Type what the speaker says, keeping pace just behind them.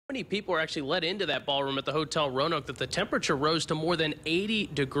Many people were actually let into that ballroom at the Hotel Roanoke that the temperature rose to more than 80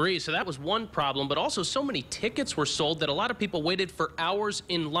 degrees. So that was one problem, but also so many tickets were sold that a lot of people waited for hours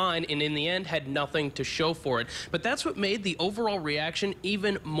in line and in the end had nothing to show for it. But that's what made the overall reaction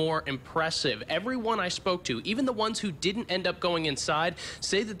even more impressive. Everyone I spoke to, even the ones who didn't end up going inside,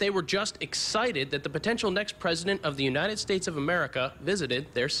 say that they were just excited that the potential next president of the United States of America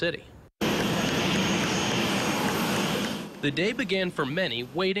visited their city. The day began for many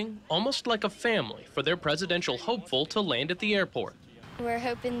waiting, almost like a family, for their presidential hopeful to land at the airport. We're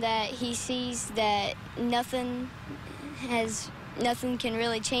hoping that he sees that nothing can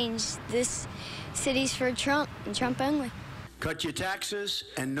really change this city's for Trump and Trump only. Cut your taxes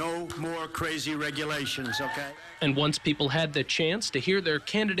and no more crazy regulations, okay? And once people had the chance to hear their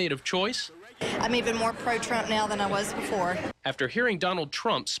candidate of choice, I'm even more pro-Trump now than I was before. After hearing Donald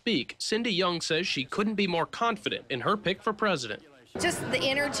Trump speak, Cindy Young says she couldn't be more confident in her pick for president. Just the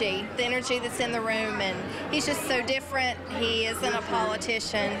energy that's in the room, and he's just so different. He isn't a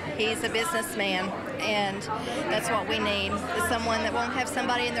politician, he's a businessman, and that's what we need, is someone that won't have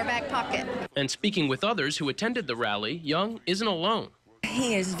somebody in their back pocket. And speaking with others who attended the rally, Young isn't alone.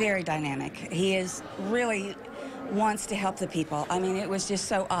 He is very dynamic. He is really wants to help the people. I mean, it was just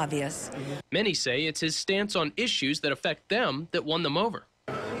so obvious. Many say it's his stance on issues that affect them that won them over.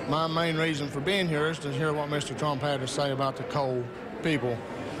 My main reason for being here is to hear what Mr. Trump had to say about the coal people.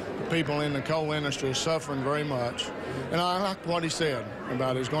 The people in the coal industry are suffering very much. And I like what he said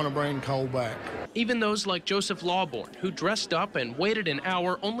about he's going to bring coal back. Even those like Joseph Lawborn, who dressed up and waited an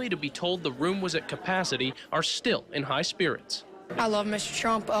hour only to be told the room was at capacity, are still in high spirits. I love Mr.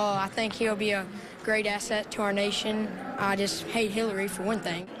 Trump. I think he'll be a great asset to our nation. I just hate Hillary for one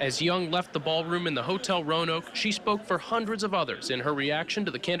thing. As Young left the ballroom in the Hotel Roanoke, she spoke for hundreds of others in her reaction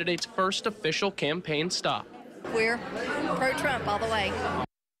to the candidate's first official campaign stop. We're pro-Trump all the way.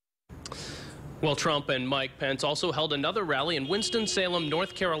 Well, Trump and Mike Pence also held another rally in Winston-Salem,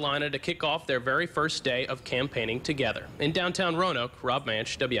 North Carolina to kick off their very first day of campaigning together. In downtown Roanoke, Rob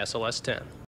Manch, WSLS 10.